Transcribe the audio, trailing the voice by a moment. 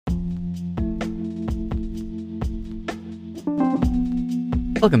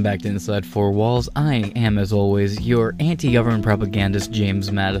Welcome back to Inside Four Walls. I am, as always, your anti-government propagandist,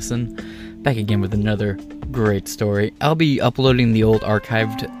 James Madison, back again with another great story. I'll be uploading the old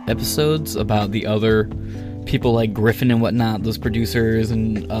archived episodes about the other people like Griffin and whatnot, those producers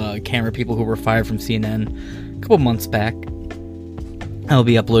and camera people who were fired from CNN a couple months back. I'll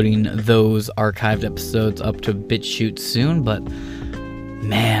be uploading those archived episodes up to BitChute soon, but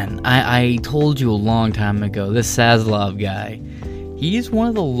man, I told you a long time ago, this Zaslav guy, he's one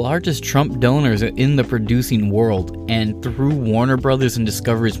of the largest Trump donors in the producing world, and through Warner Brothers and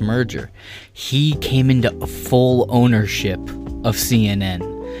Discovery's merger, he came into full ownership of CNN.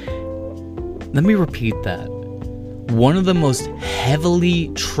 Let me repeat that. One of the most heavily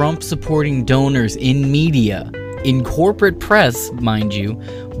Trump-supporting donors in media, in corporate press, mind you,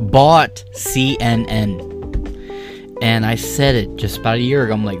 bought CNN. And I said it just about a year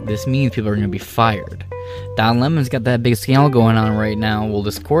ago. I'm like, this means people are going to be fired. Don Lemon's got that big scandal going on right now. Well,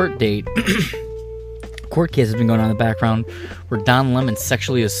 this court case has been going on in the background where Don Lemon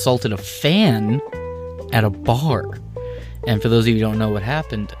sexually assaulted a fan at a bar. And for those of you who don't know what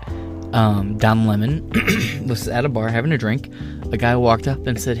happened, Don Lemon was at a bar having a drink. A guy walked up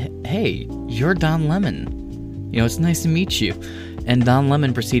and said, "Hey, you're Don Lemon. You know, it's nice to meet you." And Don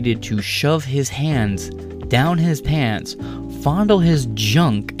Lemon proceeded to shove his hands down his pants, fondle his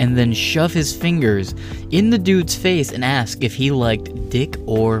junk, and then shove his fingers in the dude's face and ask if he liked dick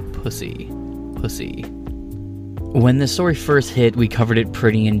or pussy. When the story first hit, we covered it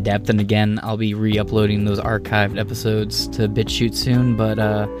pretty in depth, and again, I'll be re-uploading those archived episodes to BitChute soon, but,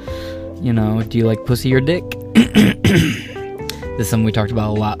 you know, do you like pussy or dick? This is something we talked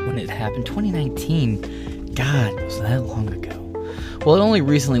about a lot when it happened. 2019, God, was that long ago? Well, it only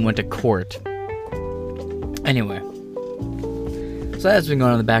recently went to court. Anyway, so that's been going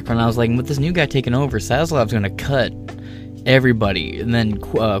on in the background. I was like, with this new guy taking over, Zaslav's going to cut everybody. And then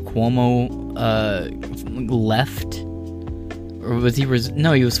Cuomo left. Or was he...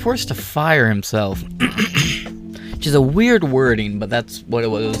 No, he was forced to fire himself. Which is a weird wording, but that's what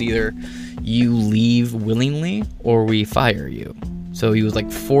it was. It was either you leave willingly or we fire you. So he was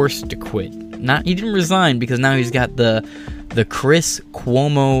like forced to quit. He didn't resign because now he's got the Chris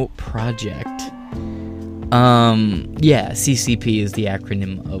Cuomo Project. Yeah, CCP is the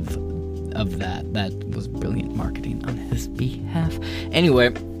acronym of that. That was brilliant marketing on his behalf. Anyway,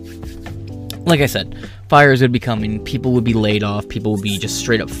 like I said, fires would be coming, people would be laid off, people would be just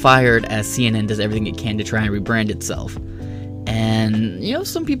straight up fired as CNN does everything it can to try and rebrand itself. And, you know,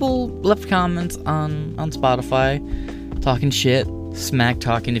 some people left comments on Spotify, talking shit, smack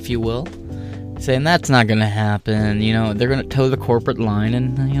talking if you will, saying that's not gonna happen, you know, they're gonna toe the corporate line,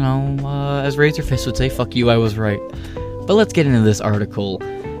 and, you know, as Razorfist would say, fuck you, I was right. But let's get into this article,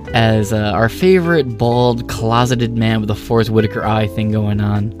 as our favorite bald, closeted man with a Forrest Whitaker eye thing going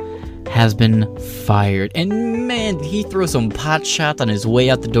on has been fired. And man, he throws some pot shots on his way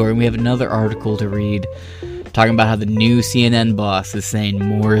out the door, and we have another article to read, talking about how the new CNN boss is saying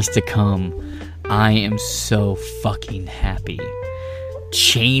more is to come. I am so fucking happy.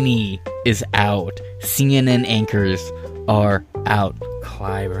 Cheney is out. CNN anchors are out.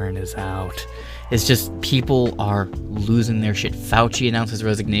 Clyburn is out. It's just people are losing their shit. Fauci announced his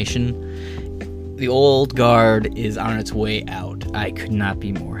resignation. The old guard is on its way out. I could not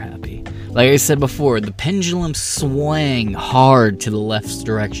be more happy. Like I said before, the pendulum swang hard to the left's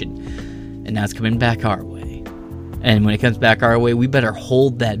direction, and now it's coming back our way. And when it comes back our way, we better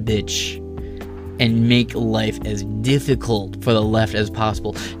hold that bitch and make life as difficult for the left as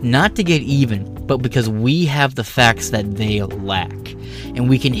possible. Not to get even, but because we have the facts that they lack. And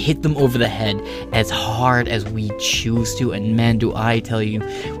we can hit them over the head as hard as we choose to. And man, do I tell you,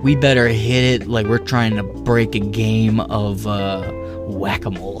 we better hit it like we're trying to break a game of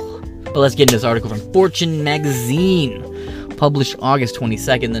whack-a-mole. But let's get into this article from Fortune magazine, published August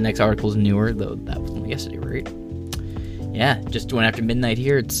 22nd. The next article is newer, though that was only yesterday, right? Yeah, just went after midnight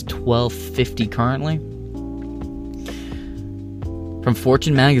here. It's 12:50 currently. From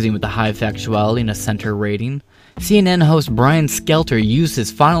Fortune magazine with a high factuality and a center rating, CNN host Brian Stelter used his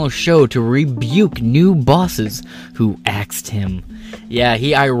final show to rebuke new bosses who axed him. Yeah,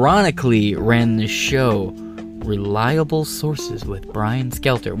 he ironically ran the show Reliable Sources with Brian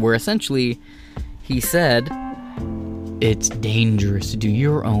Stelter, where essentially he said, "It's dangerous to do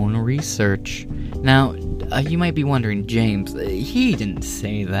your own research." Now, you might be wondering, James, he didn't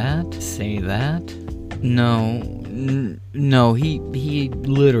say that. No, he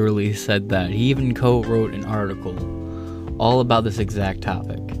literally said that. He even co-wrote an article all about this exact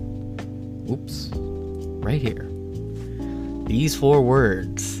topic. Oops. Right here. These 4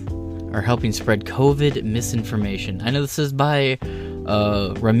 words are helping spread COVID misinformation. I know this is by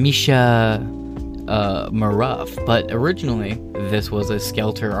Ramisha Maruf, but originally this was a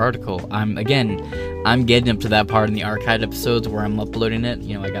Skelter article. I'm getting up to that part in the archived episodes where I'm uploading it.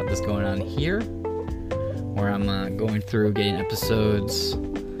 You know, I got this going on here, where I'm going through getting episodes,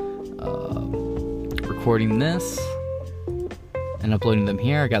 recording this, and uploading them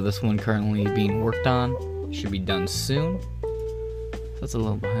here. I got this one currently being worked on. Should be done soon. That's a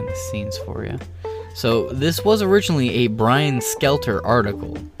little behind the scenes for you. So this was originally a Brian Skelter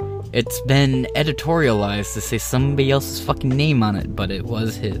article. It's been editorialized to say somebody else's fucking name on it, but it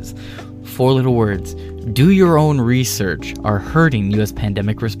was his. 4 little words. Do your own research are hurting U.S.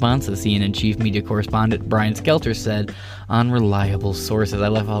 pandemic responses, CNN chief media correspondent Brian Skelter said on reliable sources. I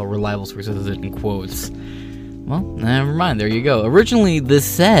love how reliable sources is in quotes. Well, never mind. There you go. Originally, this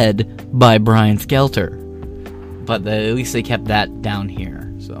said by Brian Skelter, but at least they kept that down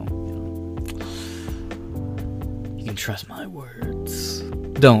here. So, you can trust my words.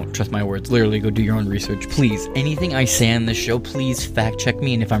 Don't trust my words. Literally, go do your own research, please. Anything I say on this show, please fact check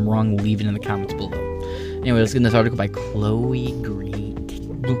me, and if I'm wrong, leave it in the comments below. Anyway, let's get in this article by Chloe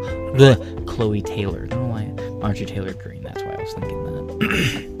Taylor. I don't know why. Marjorie Taylor Greene. That's why I was thinking that.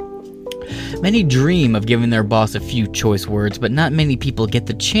 Many dream of giving their boss a few choice words, but not many people get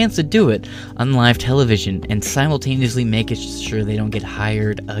the chance to do it on live television and simultaneously make sure they don't get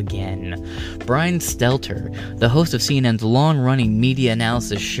hired again. Brian Stelter, the host of CNN's long-running media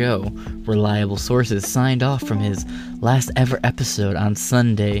analysis show, Reliable Sources, signed off from his last ever episode on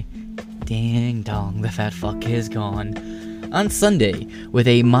Sunday. Ding dong, the fat fuck is gone. On Sunday, with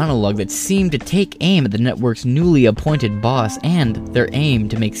a monologue that seemed to take aim at the network's newly appointed boss and their aim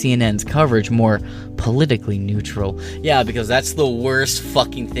to make CNN's coverage more politically neutral. Yeah, because that's the worst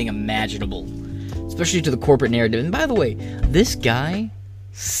fucking thing imaginable, especially to the corporate narrative. And by the way, this guy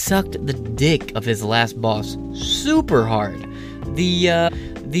sucked the dick of his last boss super hard. The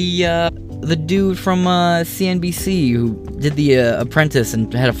dude from CNBC who did The Apprentice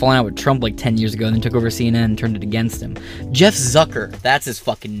and had a falling out with Trump like 10 years ago and then took over CNN and turned it against him. Jeff Zucker, that's his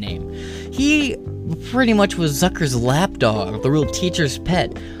fucking name. He pretty much was Zucker's lapdog, the real teacher's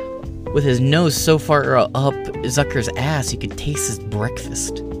pet, with his nose so far up Zucker's ass you could taste his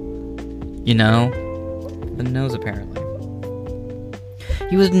breakfast. You know? The nose, apparently.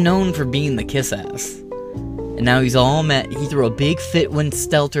 He was known for being the kiss ass. And now he's all mad. He threw a big fit when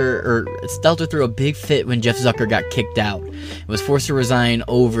Stelter threw a big fit when Jeff Zucker got kicked out. He was forced to resign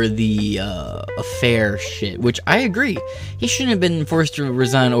over the affair shit, which I agree. He shouldn't have been forced to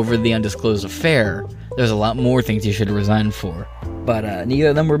resign over the undisclosed affair. There's a lot more things he should have resigned for. But neither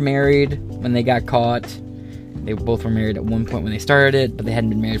of them were married when they got caught. They both were married at one point when they started it, but they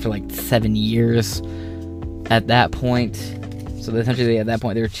hadn't been married for like 7 years at that point. So essentially, at that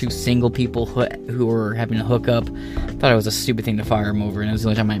point, there were 2 single people who were having a hookup. Thought it was a stupid thing to fire him over, and it was the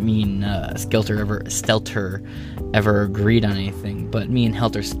only time Stelter ever agreed on anything. But me and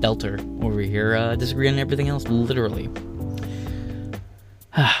Helter Stelter over here disagree on everything else, literally.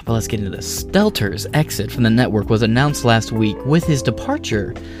 But let's get into this. Stelter's exit from the network was announced last week, with his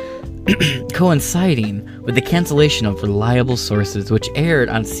departure coinciding with the cancellation of Reliable Sources, which aired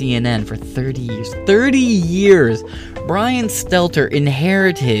on CNN for 30 years. 30 years! Brian Stelter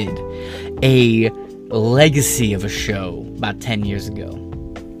inherited a legacy of a show about 10 years ago.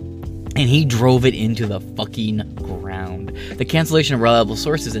 And he drove it into the fucking ground. The cancellation of Reliable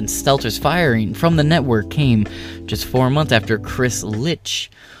Sources and Stelter's firing from the network came just 4 months after Chris Litch,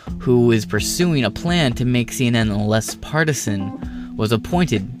 who is pursuing a plan to make CNN less partisan, was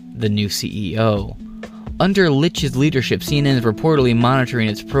appointed the new CEO. Under Litch's leadership, CNN is reportedly monitoring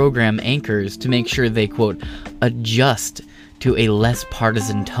its program anchors to make sure they, quote, adjust to a less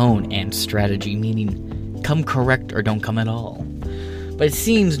partisan tone and strategy, meaning come correct or don't come at all. But it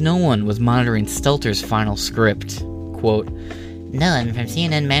seems no one was monitoring Stelter's final script. Quote, no one from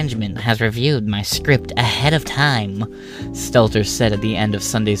CNN management has reviewed my script ahead of time, Stelter said at the end of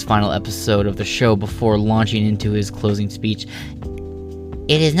Sunday's final episode of the show before launching into his closing speech.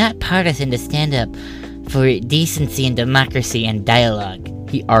 It is not partisan to stand up for decency and democracy and dialogue,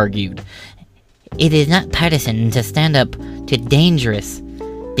 he argued. It is not partisan to stand up to dangerous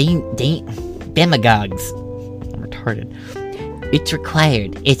demagogues. I'm retarded. It's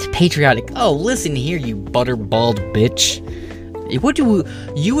required. It's patriotic. Oh, listen here, you butterballed bitch. What do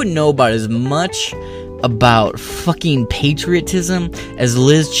you would know about as much about fucking patriotism as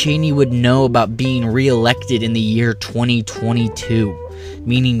Liz Cheney would know about being reelected in the year 2022.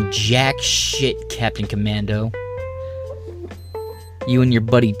 Meaning jack shit, Captain Commando. You and your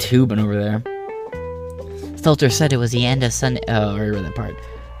buddy Tubin over there. Stelter said it was the end of Sunday. Oh, I read that part.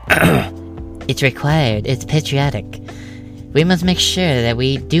 It's required. It's patriotic. We must make sure that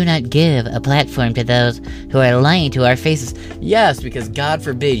we do not give a platform to those who are lying to our faces. Yes, because God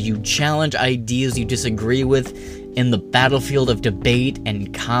forbid you challenge ideas you disagree with in the battlefield of debate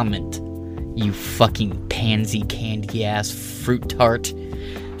and comment. You fucking pansy candy-ass fruit tart.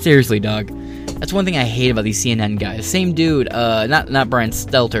 Seriously, dog. That's one thing I hate about these CNN guys. Same dude, not Brian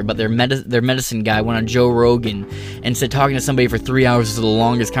Stelter, but their medicine guy went on Joe Rogan and said talking to somebody for 3 hours is the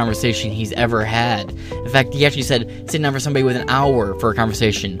longest conversation he's ever had. In fact, he actually said sitting down for somebody with an hour for a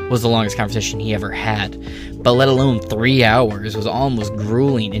conversation was the longest conversation he ever had. But let alone 3 hours was almost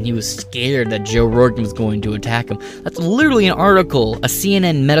grueling, and he was scared that Joe Rogan was going to attack him. That's literally an article a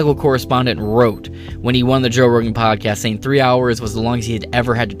CNN medical correspondent wrote when he won the Joe Rogan podcast, saying 3 hours was the longest he had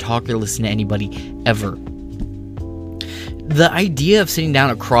ever had to talk or listen to anybody ever. The idea of sitting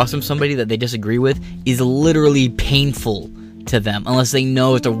down across from somebody that they disagree with is literally painful to them, unless they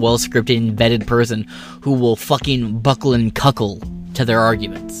know it's a well-scripted and vetted person who will fucking buckle and cuckle to their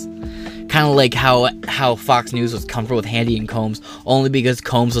arguments. Kind of like how Fox News was comfortable with Handy and Combs only because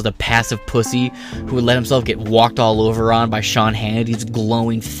Combs was a passive pussy who would let himself get walked all over on by Sean Hannity's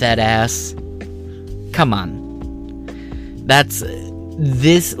glowing fat ass. Come on.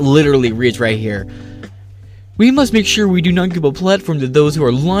 This literally reads right here. We must make sure we do not give a platform to those who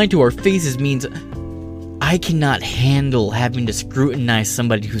are lying to our faces means I cannot handle having to scrutinize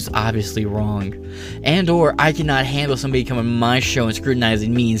somebody who's obviously wrong. And or I cannot handle somebody coming on my show and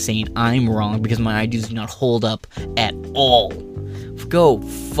scrutinizing me and saying I'm wrong because my ideas do not hold up at all. Go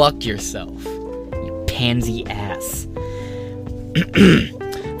fuck yourself, you pansy ass.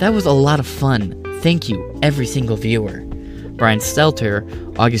 That was a lot of fun. Thank you, every single viewer. Brian Stelter,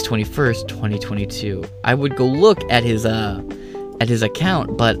 August 21st, 2022. I would go look at his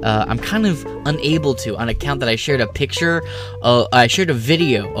account, but I'm kind of unable to on account that I shared a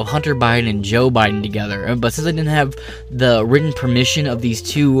video of Hunter Biden and Joe Biden together. But since I didn't have the written permission of these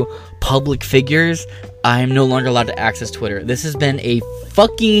two public figures, I'm no longer allowed to access Twitter. This has been a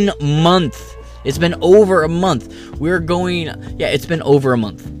fucking month. It's been over a month. It's been over a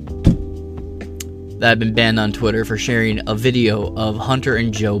month that I've been banned on Twitter for sharing a video of Hunter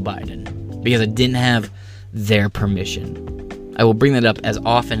and Joe Biden because I didn't have their permission. I will bring that up as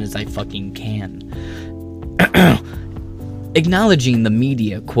often as I fucking can. Acknowledging the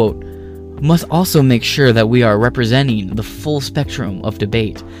media, quote, must also make sure that we are representing the full spectrum of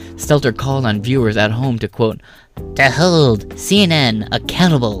debate. Stelter called on viewers at home to, quote, to hold CNN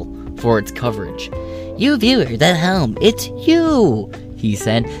accountable for its coverage. You viewers at home, it's you, he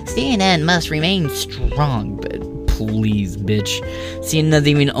said. CNN must remain strong. But please, bitch. CNN doesn't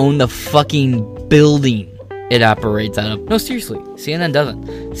even own the fucking building it operates out of. No, seriously, CNN doesn't.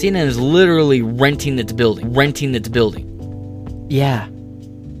 CNN is literally renting its building. Yeah.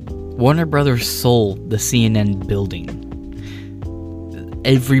 Warner Brothers sold the CNN building.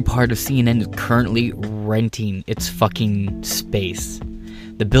 Every part of CNN is currently renting its fucking space.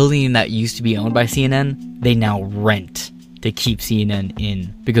 The building that used to be owned by CNN, they now rent to keep CNN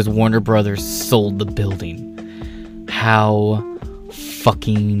in because Warner Brothers sold the building. How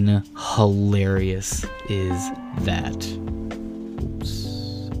fucking hilarious is that? Oops,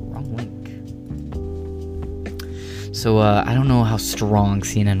 wrong link. So, I don't know how strong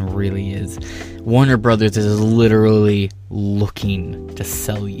CNN really is. Warner Brothers is literally looking to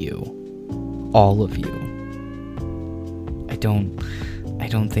sell you. All of you. I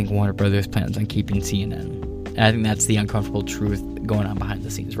don't think Warner Brothers plans on keeping CNN. And I think that's the uncomfortable truth going on behind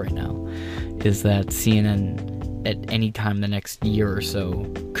the scenes right now, is that CNN at any time in the next year or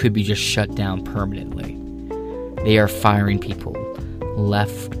so could be just shut down permanently. They are firing people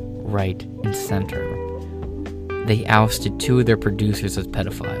left, right, and center. They ousted 2 of their producers as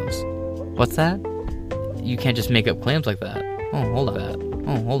pedophiles. What's that? You can't just make up claims like that. Oh,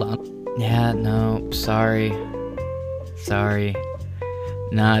 hold on. Yeah, no, sorry.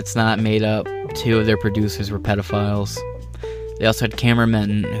 Nah, it's not made up. 2 of their producers were pedophiles. They also had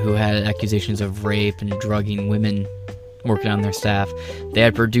cameramen who had accusations of rape and drugging women working on their staff. They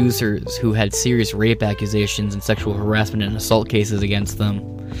had producers who had serious rape accusations and sexual harassment and assault cases against them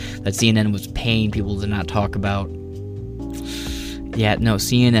that CNN was paying people to not talk about. Yeah, no,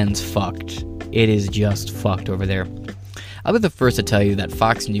 CNN's fucked. It is just fucked over there. I'll be the first to tell you that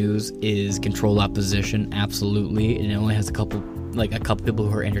Fox News is controlled opposition, absolutely, and it only has a couple people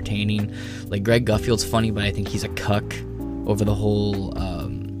who are entertaining. Like, Greg Guffield's funny, but I think he's a cuck over the whole,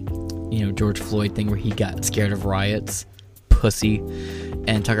 George Floyd thing where he got scared of riots. Pussy.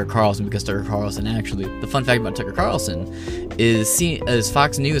 And Tucker Carlson, because Tucker Carlson actually... The fun fact about Tucker Carlson is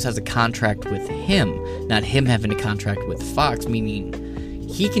Fox News has a contract with him, not him having a contract with Fox, meaning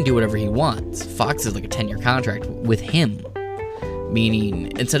he can do whatever he wants. Fox is like a 10-year contract with him.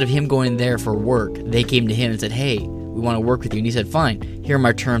 Meaning, instead of him going there for work, they came to him and said, hey, we want to work with you. And he said, fine, here are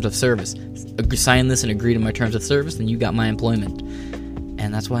my terms of service. Sign this and agree to my terms of service, and you got my employment.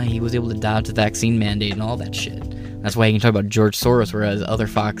 And that's why he was able to dodge the vaccine mandate and all that shit. That's why he can talk about George Soros, whereas other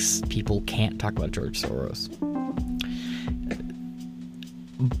Fox people can't talk about George Soros.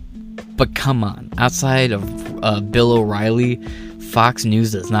 But come on, outside of Bill O'Reilly, Fox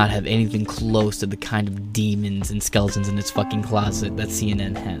News does not have anything close to the kind of demons and skeletons in its fucking closet that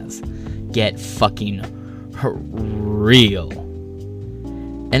CNN has. Get fucking real.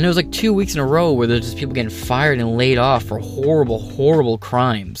 And there was like 2 weeks in a row where there's just people getting fired and laid off for horrible, horrible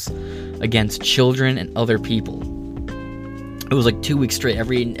crimes against children and other people. It was like 2 weeks straight.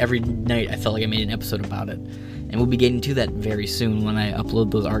 Every night I felt like I made an episode about it. And we'll be getting to that very soon when I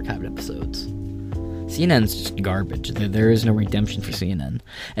upload those archived episodes. CNN's just garbage. There is no redemption for CNN.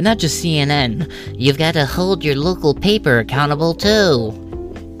 And not just CNN, you've got to hold your local paper accountable too.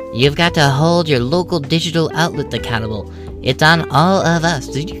 You've got to hold your local digital outlet accountable. It's on all of us.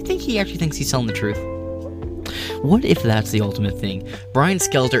 Do you think he actually thinks he's telling the truth? What if that's the ultimate thing? Brian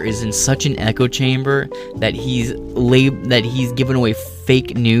Stelter is in such an echo chamber that he's giving away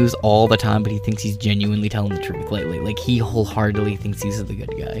fake news all the time, but he thinks he's genuinely telling the truth lately. Like, he wholeheartedly thinks he's the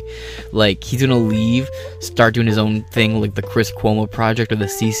good guy. Like, he's gonna leave, start doing his own thing, like the Chris Cuomo Project or the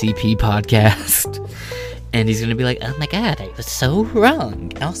CCP podcast. And he's gonna be like, oh my god, I was so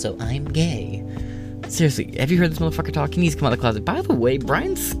wrong. Also, I'm gay. Seriously, have you heard this motherfucker talk? He needs to come out of the closet. By the way,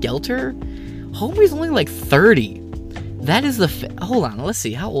 Brian Stelter, homie's only like 30. That is hold on, let's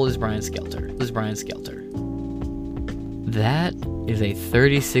see. How old is Brian Stelter? This is Brian Stelter. That is a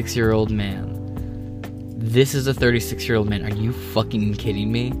 36-year-old man. This is a 36-year-old man. Are you fucking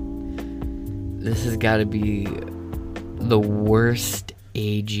kidding me? This has got to be the worst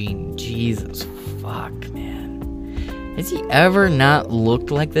aging. Jesus fuck, man. Has he ever not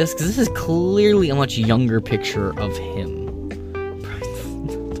looked like this? Because this is clearly a much younger picture of him.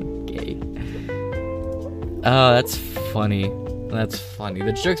 Okay. Oh, that's funny. That's funny.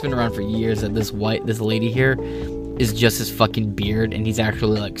 The joke's been around for years that this lady here is just his fucking beard, and he's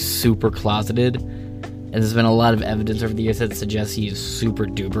actually like super closeted. And there's been a lot of evidence over the years that suggests he is super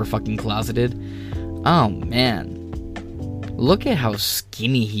duper fucking closeted. Oh man. Look at how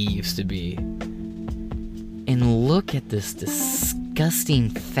skinny he used to be. And look at this disgusting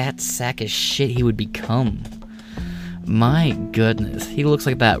fat sack of shit he would become. My goodness. He looks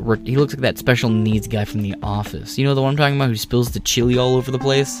like that special needs guy from The Office. You know the one I'm talking about, who spills the chili all over the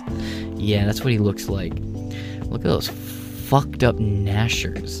place? Yeah, that's what he looks like. Look at those fucked up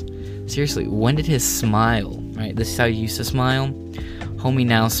gnashers. Seriously, when did his smile, right? This is how he used to smile. Homie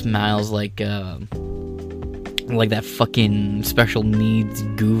now smiles like that fucking special needs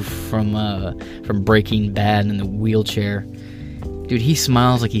goof from Breaking Bad in the wheelchair. Dude, he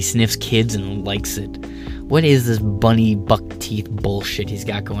smiles like he sniffs kids and likes it. What is this bunny buck teeth bullshit he's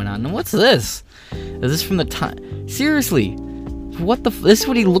got going on? And what's this? Is this from the time? Seriously, this is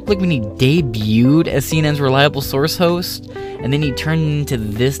what he looked like when he debuted as CNN's reliable source host, and then he turned into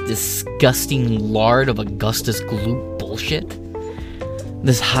this disgusting lard of Augustus Gloop bullshit?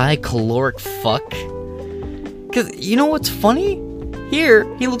 This high caloric fuck? Because, you know what's funny? Here,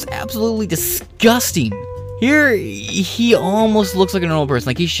 he looks absolutely disgusting. Here, he almost looks like a normal person.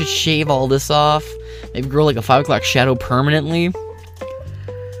 Like, he should shave all this off. Maybe grow like a 5 o'clock shadow permanently.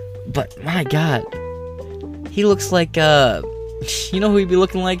 But, my god. He looks like, you know who he'd be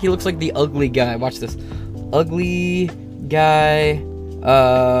looking like? He looks like the ugly guy. Watch this. Ugly guy,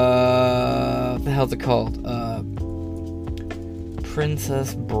 what the hell's it called?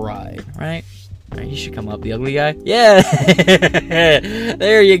 Princess Bride, right? Alright, you should come up, the ugly guy. Yeah!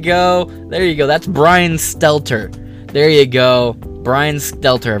 There you go. There you go. That's Brian Stelter. There you go. Brian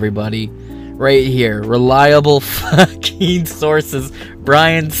Stelter, everybody. Right here. Reliable fucking sources.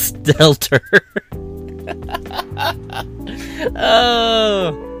 Brian Stelter.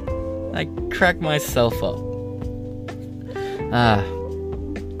 Oh, I cracked myself up.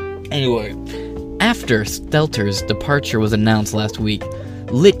 Anyway, after Stelter's departure was announced last week,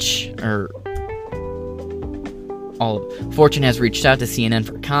 Fortune has reached out to CNN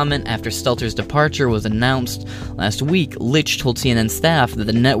for comment. After Stelter's departure was announced last week, Litch told CNN staff that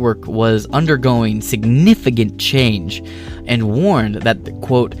the network was undergoing significant change and warned that,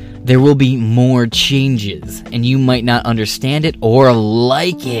 quote, there will be more changes, and you might not understand it or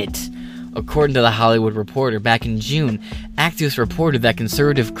like it. According to The Hollywood Reporter, back in June, Axios reported that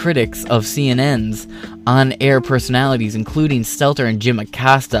conservative critics of CNN's on-air personalities, including Stelter and Jim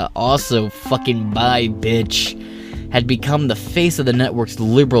Acosta, also fucking bye, bitch. had become the face of the network's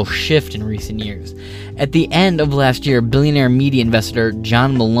liberal shift in recent years. At the end of last year, billionaire media investor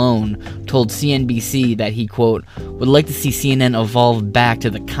John Malone told CNBC that he, quote, would like to see CNN evolve back to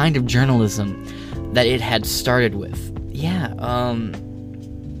the kind of journalism that it had started with. Yeah,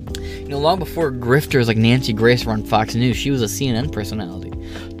 long before grifters like Nancy Grace were on Fox News, she was a CNN personality.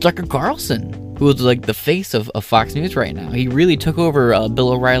 Tucker Carlson, who is like the face of Fox News right now, he really took over Bill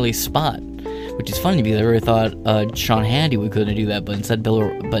O'Reilly's spot, which is funny because I really thought Sean Hannity was going to do that, but instead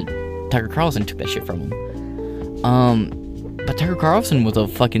Tucker Carlson took that shit from him. But Tucker Carlson was a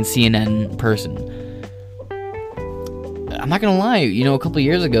fucking CNN person. I'm not gonna lie, a couple of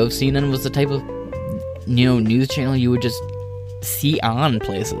years ago, CNN was the type of news channel you would just see on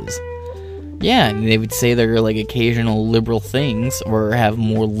places. Yeah, they would say they're like occasional liberal things or have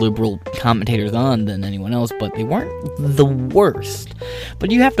more liberal commentators on than anyone else, but they weren't the worst.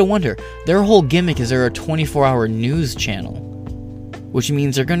 But you have to wonder, their whole gimmick is they're a 24-hour news channel, which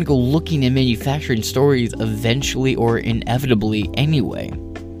means they're going to go looking at manufacturing stories eventually or inevitably anyway.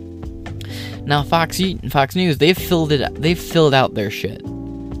 Now Fox News, they've filled out their shit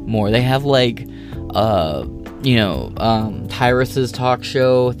more. They have like Tyrus's talk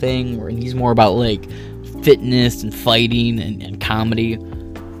show thing, where he's more about like fitness and fighting and comedy.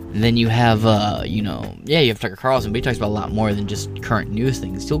 And then you have you have Tucker Carlson, but he talks about a lot more than just current news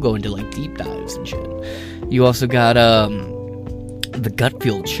things. He'll go into like deep dives and shit. You also got the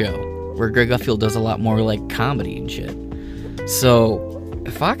Gutfield show, where Greg Gutfield does a lot more like comedy and shit. So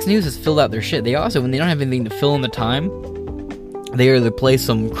Fox News has filled out their shit. They also, when they don't have anything to fill in the time, they either play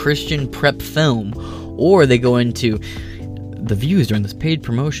some Christian prep film, or they go into, the views during this paid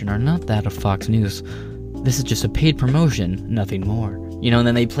promotion are not that of Fox News. This is just a paid promotion, nothing more. And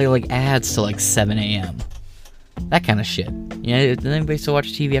then they play like ads till like 7 a.m. That kind of shit. Does anybody still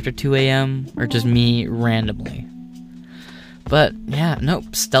watch TV after 2 a.m.? Or just me randomly? But, yeah,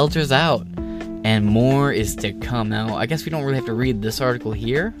 nope, STELTER's out. And more is to come. Now, I guess we don't really have to read this article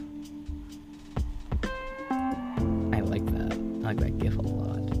here. I like that GIF a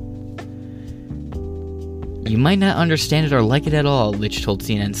lot. You might not understand it or like it at all, Litch told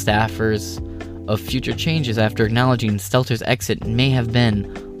CNN staffers of future changes after acknowledging STELTER's exit may have been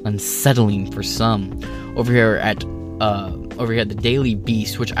unsettling for some. Over here at the Daily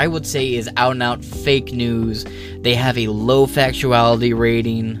Beast, which I would say is out and out fake news. They have a low factuality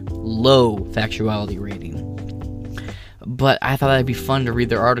rating. But I thought that'd be fun to read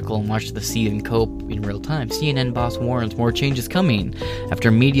their article and watch the scene and cope in real time. CNN boss warns more changes coming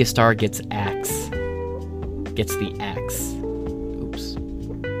after media star gets the axe. Oops.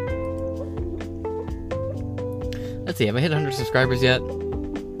 Let's see, have I hit 100 subscribers yet?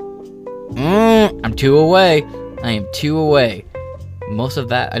 I'm 2 away. I am 2 away. Most of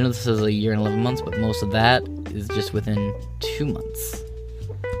that, I know this is a year and 11 months, but most of that is just within 2 months.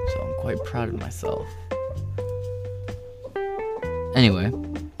 So I'm quite proud of myself. Anyway,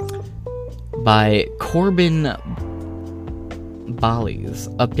 by Corbin Bollies,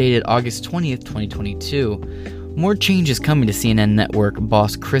 updated August 20th, 2022, more changes coming to CNN network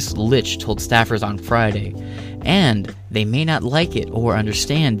boss Chris Litch told staffers on Friday, and they may not like it or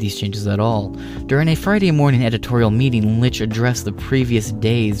understand these changes at all. During a Friday morning editorial meeting, Litch addressed the previous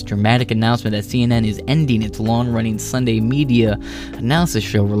day's dramatic announcement that CNN is ending its long-running Sunday media analysis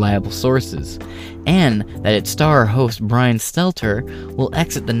show Reliable Sources, and that its star host Brian Stelter will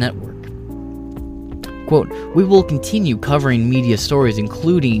exit the network. Quote, "We will continue covering media stories,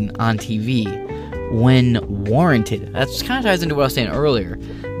 including on TV, when warranted." That kind of ties into what I was saying earlier,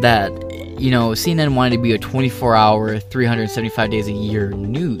 that CNN wanted to be a 24-hour, 375 days a year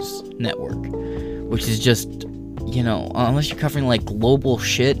news network, which is just, unless you're covering like global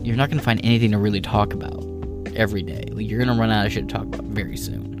shit, you're not going to find anything to really talk about every day. Like, you're going to run out of shit to talk about very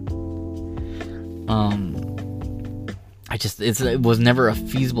soon. It was never a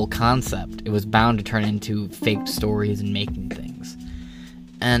feasible concept. It was bound to turn into fake stories and making things.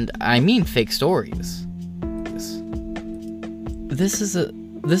 And I mean fake stories. This is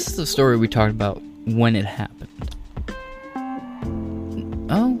a story we talked about when it happened.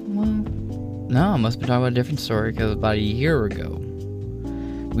 Oh, well, no, I must have been talking about a different story, because about a year ago,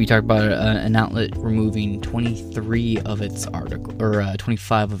 we talked about an outlet removing 25 of its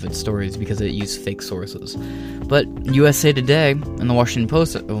stories because it used fake sources. But USA Today and the Washington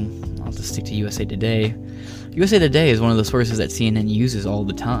Post, I'll just stick to USA Today. USA Today is one of the sources that CNN uses all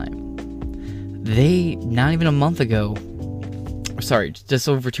the time. They, not even a month ago, just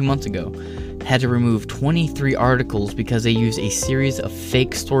over 2 months ago, had to remove 23 articles because they used a series of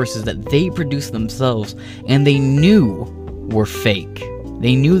fake sources that they produced themselves and they knew were fake.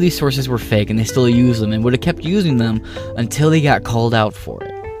 They knew these sources were fake, and they still used them, and would have kept using them until they got called out for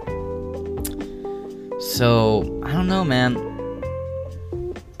it. So, I don't know, man.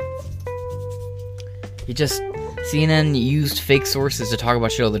 CNN used fake sources to talk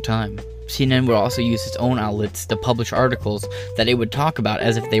about shit all the time. CNN would also use its own outlets to publish articles that it would talk about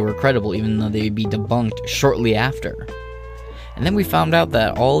as if they were credible, even though they would be debunked shortly after. And then we found out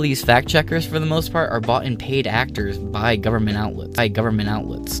that all these fact checkers, for the most part, are bought and paid actors by government outlets.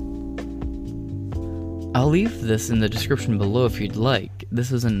 I'll leave this in the description below if you'd like.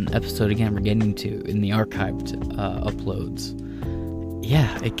 This is an episode, again, we're getting to in the archived uploads.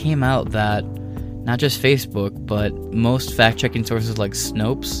 Yeah, it came out that not just Facebook, but most fact-checking sources like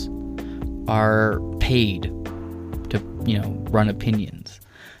Snopes are paid to, run opinions.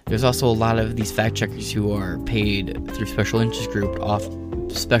 There's also a lot of these fact-checkers who are paid through special interest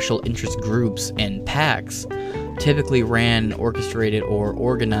groups and PACs, typically ran, orchestrated, or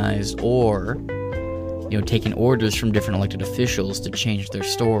organized, or taking orders from different elected officials to change their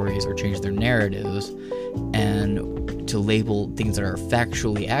stories or change their narratives and to label things that are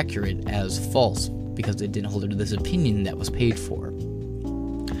factually accurate as false because they didn't hold it to this opinion that was paid for.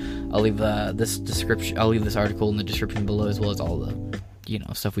 I'll leave this article in the description below, as well as all the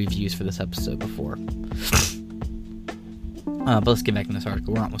stuff we've used for this episode before. But let's get back to this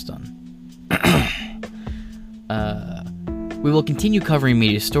article. We're almost done. We will continue covering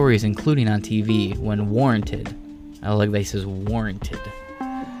media stories, including on TV, when warranted. I like that he says warranted.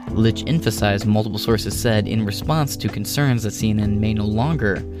 Litch emphasized, multiple sources said, in response to concerns that CNN may no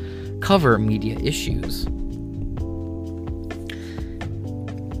longer cover media issues.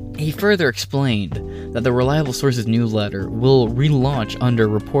 He further explained that the Reliable Sources newsletter will relaunch under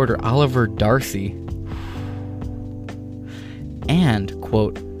reporter Oliver Darcy. And,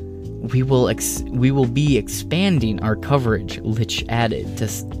 quote, We will be expanding our coverage, Litch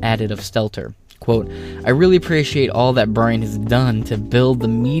added of STELTER. Quote, I really appreciate all that Brian has done to build the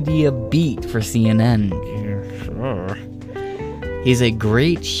media beat for CNN. Yeah, sure. He's a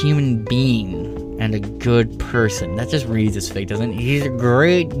great human being and a good person. That just reads as fake, doesn't it? He's a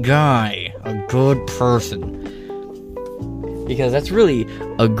great guy, a good person. Because that's really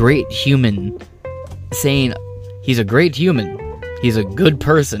a great human saying he's a great human. He's a good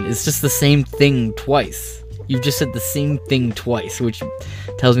person. It's just the same thing twice. You've just said the same thing twice, which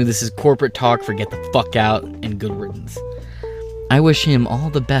tells me this is corporate talk for get the fuck out and good riddance. I wish him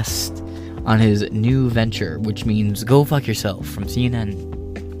all the best on his new venture, which means go fuck yourself, from CNN.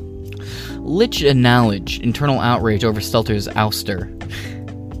 Litch acknowledged internal outrage over Stelter's ouster,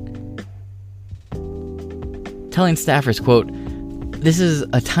 telling staffers, quote, this is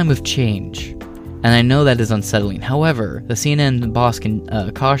a time of change, and I know that is unsettling. However, the CNN boss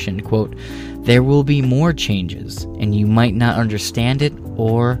cautioned, quote, there will be more changes, and you might not understand it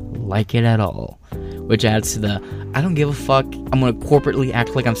or like it at all. Which adds to the, I don't give a fuck, I'm gonna corporately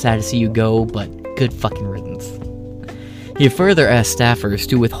act like I'm sad to see you go, but good fucking riddance. He further asked staffers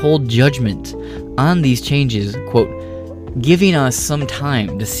to withhold judgment on these changes, quote, giving us some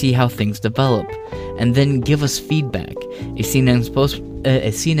time to see how things develop, and then give us feedback. A CNN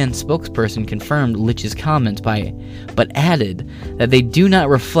spokesperson confirmed Litch's comments but added that they do not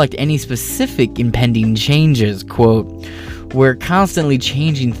reflect any specific impending changes. Quote, we're constantly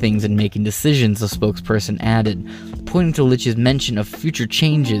changing things and making decisions, the spokesperson added, pointing to Litch's mention of future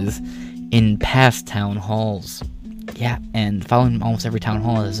changes in past town halls. Yeah, and following almost every town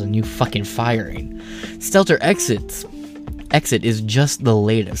hall is a new fucking firing. Stelter exit is just the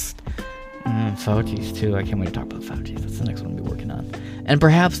latest. Fauci's too. I can't wait to talk about Fauci. That's the next one we'll be working on. And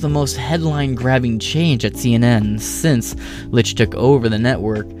perhaps the most headline-grabbing change at CNN since Litch took over the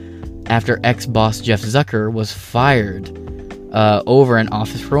network after ex-boss Jeff Zucker was fired over an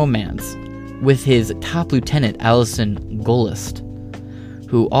office romance with his top lieutenant Allison Gollust,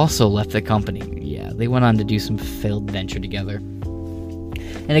 who also left the company. Yeah, they went on to do some failed venture together.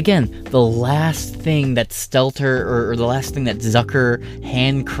 And again, the last thing that Stelter, or the last thing that Zucker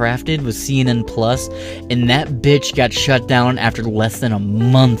handcrafted was CNN Plus, and that bitch got shut down after less than a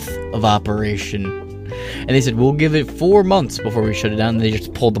month of operation. And they said, we'll give it 4 months before we shut it down, and they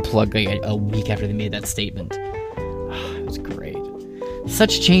just pulled the plug like a week after they made that statement. It was great.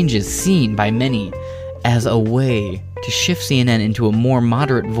 Such changes, seen by many as a way to shift CNN into a more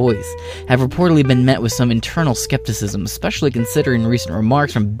moderate voice, have reportedly been met with some internal skepticism, especially considering recent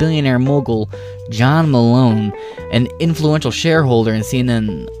remarks from billionaire mogul John Malone, an influential shareholder in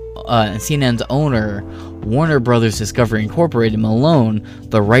CNN's owner, Warner Brothers Discovery Incorporated. Malone,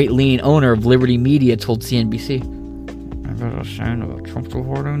 the right-leaning owner of Liberty Media, told CNBC, I got a sign of a Trump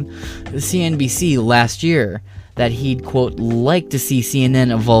supporting CNBC last year that he'd, quote, like to see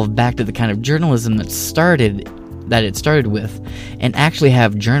CNN evolve back to the kind of journalism that it started with, and actually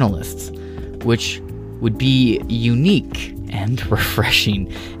have journalists, which would be unique and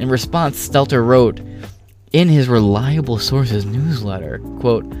refreshing. In response, Stelter wrote in his Reliable Sources newsletter,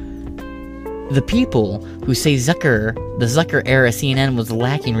 quote, "The people who say the Zucker-era CNN was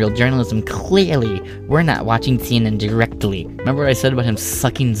lacking real journalism clearly were not watching CNN directly." Remember what I said about him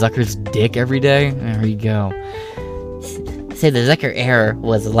sucking Zucker's dick every day? There you go. Say the Zucker era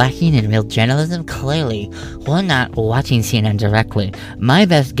was lacking in real journalism? Clearly, we're not watching CNN directly. My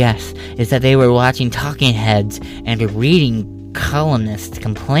best guess is that they were watching talking heads and reading columnists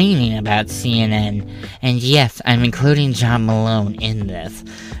complaining about CNN. And yes, I'm including John Malone in this.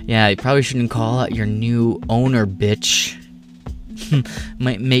 Yeah, you probably shouldn't call out your new owner, bitch.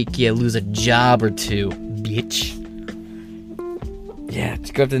 Might make you lose a job or two, bitch. Yeah,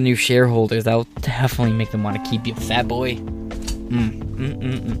 just go up to the new shareholders. That'll definitely make them want to keep you, fat boy.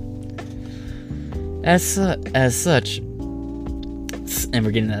 As such, and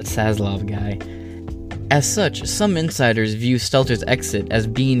we're getting that Zaslav guy. As such, some insiders view Stelter's exit as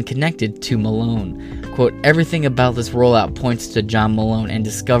being connected to Malone. Quote, "Everything about this rollout points to John Malone and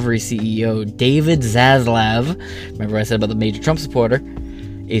Discovery CEO David Zaslav." Remember I said about the major Trump supporter?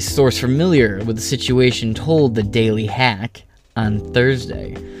 A source familiar with the situation told the Daily Hack on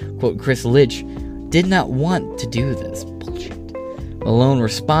Thursday. Quote, "Chris Litch did not want to do this." Bullshit. Malone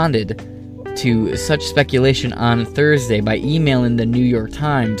responded to such speculation on Thursday by emailing the New York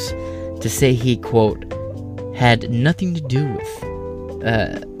Times to say he, quote, "had nothing to do with.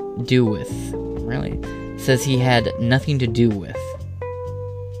 Really? Says he had nothing to do with.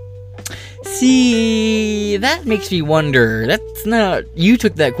 See, that makes me wonder. That's not... You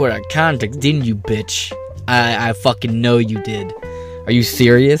took that quote out of context, didn't you, bitch? I fucking know you did. Are you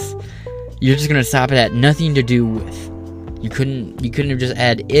serious? You're just gonna stop it at nothing to do with. You couldn't have just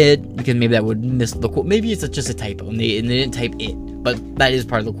add it, because maybe that would miss the quote. Maybe it's just a typo, and they didn't type it. But that is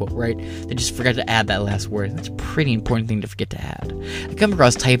part of the quote, right? They just forgot to add that last word. That's a pretty important thing to forget to add. I come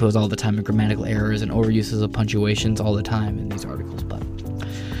across typos all the time, and grammatical errors and overuses of punctuations all the time in these articles, but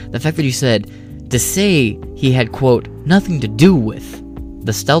the fact that you said, to say he had, quote, nothing to do with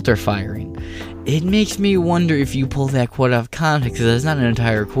the Stelter firing, it makes me wonder if you pull that quote out of context, because that's not an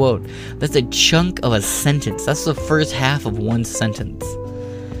entire quote. That's a chunk of a sentence. That's the first half of one sentence.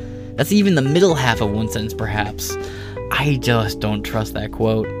 That's even the middle half of one sentence, perhaps. I just don't trust that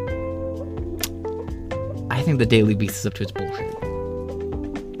quote. I think the Daily Beast is up to its bullshit.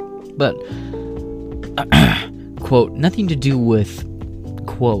 But, quote, nothing to do with,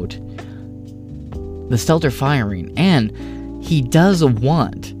 quote, the Stelter firing, and he does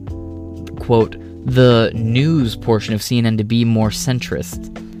want, quote, the news portion of CNN to be more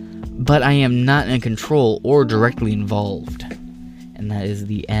centrist, but I am not in control or directly involved. And that is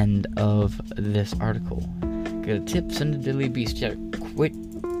the end of this article. Got a tip, send a Daily Beast. Yeah, quit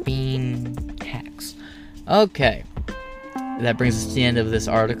being hacks. Okay. That brings us to the end of this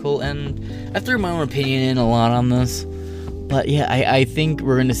article, and I threw my own opinion in a lot on this. But yeah, I think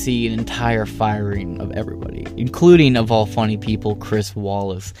we're going to see an entire firing of everybody, including, of all funny people, Chris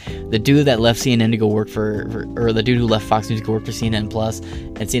Wallace. The dude that left CNN to go work or the dude who left Fox News to go work for CNN Plus,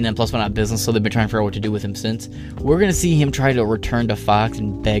 and CNN Plus went out of business, so they've been trying to figure out what to do with him since. We're going to see him try to return to Fox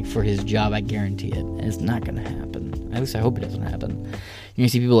and beg for his job, I guarantee it. And it's not going to happen. At least I hope it doesn't happen. You're going to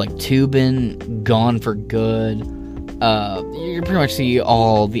see people like Toobin gone for good. You pretty much see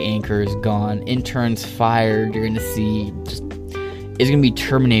all the anchors gone, interns fired. You're going to see it's going to be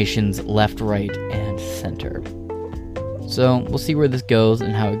terminations left, right, and center. So we'll see where this goes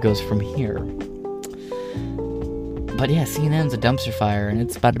and how it goes from here. But yeah, CNN's a dumpster fire, and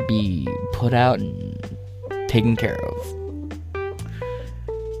it's about to be put out and taken care of.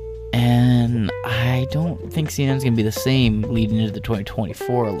 And I don't think CNN's going to be the same leading into the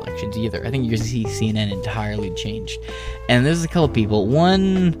 2024 elections either. I think you're going to see CNN entirely changed. And there's a couple people.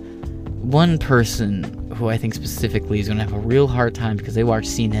 One person who I think specifically is going to have a real hard time because they watch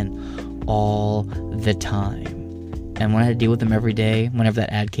CNN all the time. And when I had to deal with them every day, whenever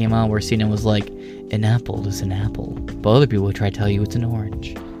that ad came on where CNN was like, an apple is an apple. But other people would try to tell you it's an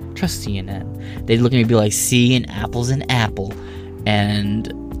orange. Trust CNN. They'd look at me and be like, see, an apple's an apple.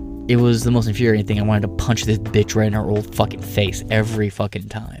 And it was the most infuriating thing. I wanted to punch this bitch right in her old fucking face every fucking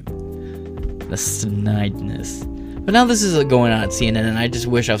time. The snideness. But now this is going on at CNN, and I just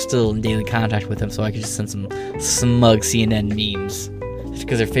wish I was still in daily contact with them so I could just send some smug CNN memes. Just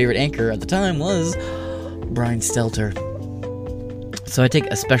because their favorite anchor at the time was Brian Stelter. So I take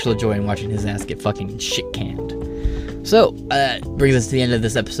a special joy in watching his ass get fucking shit-canned. So, brings us to the end of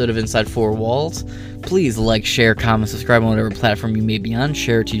this episode of Inside Four Walls. Please like, share, comment, subscribe on whatever platform you may be on.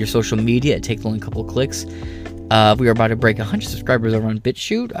 Share it to your social media. It takes only a couple clicks. We are about to break 100 subscribers over on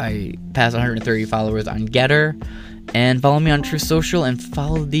BitChute. I passed 130 followers on Getter. And follow me on True Social and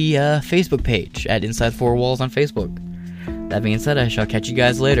follow the Facebook page at Inside Four Walls on Facebook. That being said, I shall catch you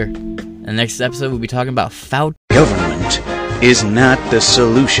guys later. In the next episode, we'll be talking about Government is not the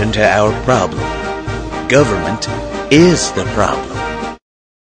solution to our problem. Government is the problem.